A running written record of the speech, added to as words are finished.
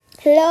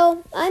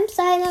Hello, I'm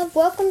Sainav.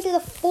 Welcome to the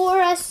For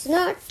Us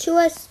Not To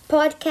Us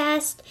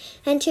podcast.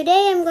 And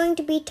today I'm going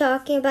to be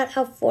talking about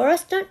how For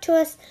Us Not To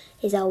Us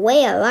is a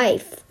way of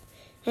life.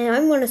 And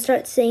I'm going to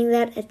start saying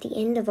that at the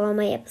end of all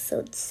my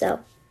episodes.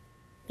 So,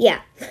 yeah.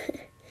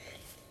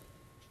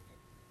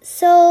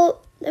 So,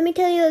 let me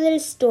tell you a little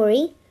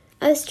story.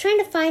 I was trying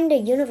to find a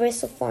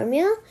universal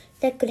formula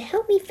that could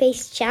help me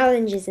face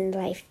challenges in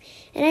life.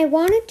 And I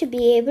wanted to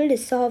be able to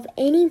solve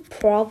any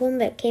problem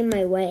that came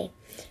my way.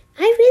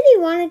 I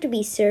really wanted to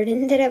be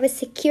certain that I was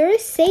secure,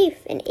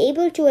 safe, and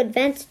able to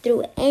advance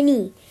through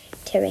any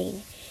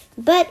terrain.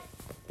 But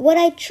what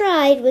I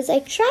tried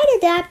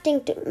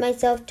adapting to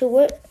myself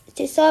to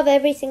solve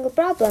every single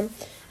problem.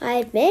 I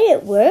admit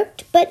it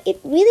worked, but it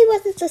really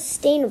wasn't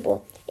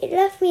sustainable. It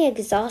left me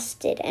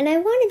exhausted, and I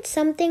wanted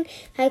something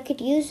I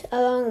could use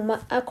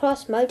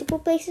across multiple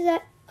places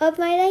of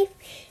my life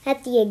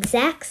at the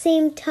exact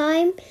same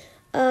time,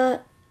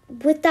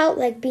 without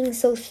being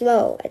so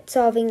slow at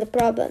solving the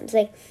problems,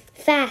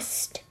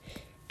 fast.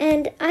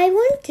 And I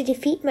wanted to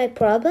defeat my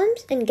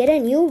problems and get a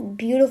new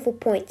beautiful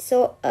point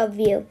of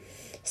view.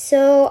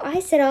 So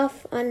I set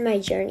off on my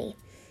journey.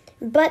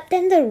 But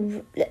then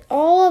the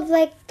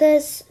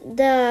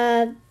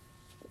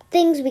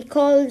things we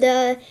call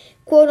the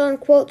quote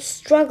unquote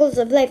struggles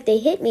of life, they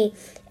hit me,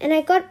 and I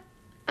got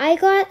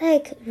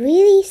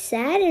really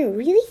sad and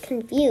really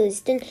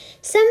confused, and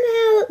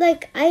somehow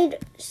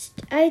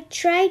I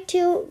tried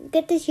to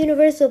get this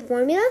universal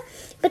formula,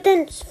 but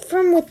then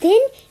from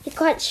within it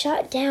got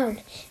shut down.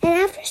 And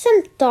after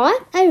some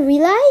thought, I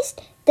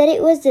realized that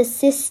it was the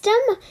system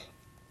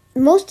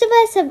most of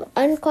us have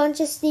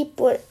unconsciously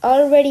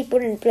already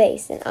put in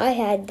place, and I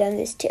had done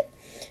this too.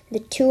 The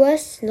to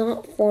us,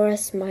 not for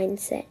us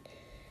mindset.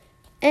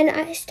 And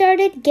I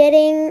started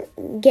getting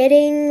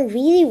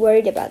really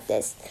worried about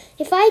this.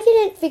 If I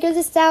didn't figure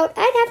this out,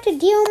 I'd have to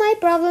deal with my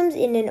problems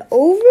in an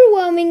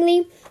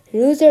overwhelmingly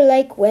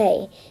loser-like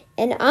way.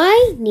 And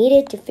I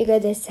needed to figure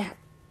this out.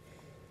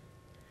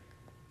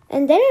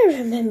 And then I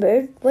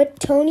remembered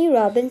what Tony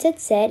Robbins had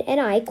said, and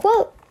I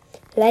quote,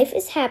 "Life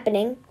is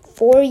happening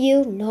for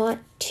you, not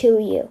to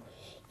you."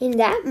 In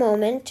that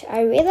moment,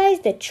 I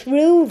realized the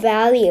true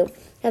value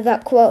of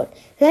that quote.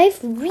 Life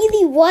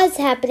really was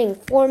happening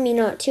for me,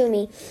 not to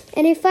me.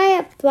 And if I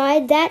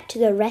applied that to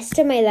the rest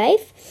of my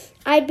life,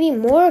 I'd be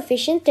more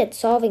efficient at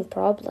solving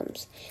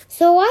problems.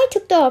 So I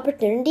took the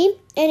opportunity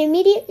and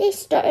immediately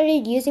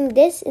started using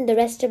this in the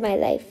rest of my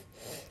life.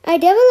 I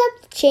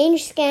developed the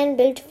Change Scan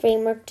Build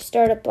framework to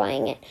start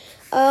applying it.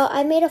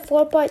 I made a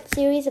 4-part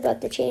series about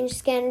the Change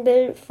Scan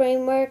Build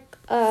framework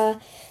 3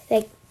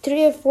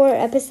 or 4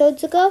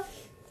 episodes ago.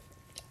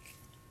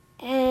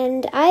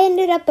 And I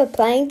ended up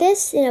applying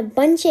this in a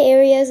bunch of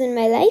areas in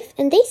my life,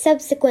 and they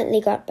subsequently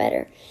got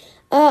better.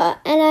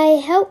 And I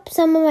helped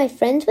some of my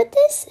friends with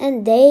this,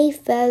 and they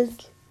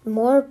felt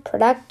more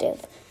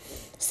productive.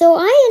 So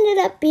I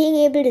ended up being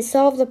able to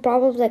solve the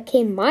problems that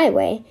came my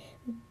way,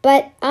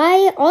 but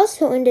I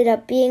also ended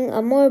up being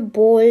a more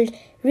bold,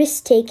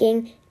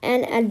 risk-taking,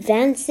 and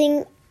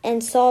advancing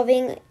and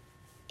solving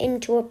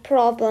into a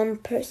problem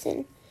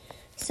person.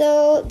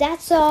 So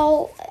that's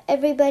all,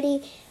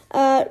 everybody.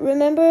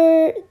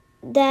 Remember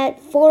that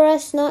for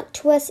us, not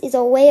to us, is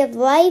a way of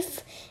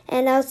life.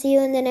 And I'll see you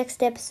in the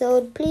next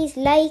episode. Please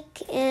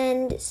like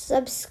and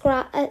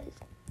subscribe.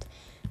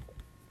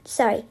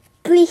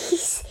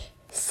 Please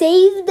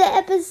save the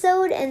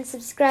episode and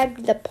subscribe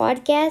to the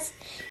podcast.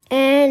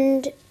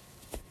 And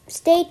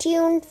stay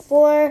tuned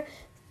for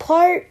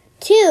part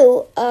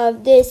 2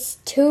 of this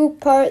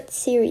 2-part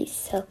series.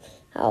 So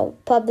I'll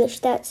publish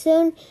that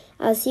soon.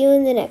 I'll see you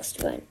in the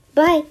next one.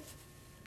 Bye.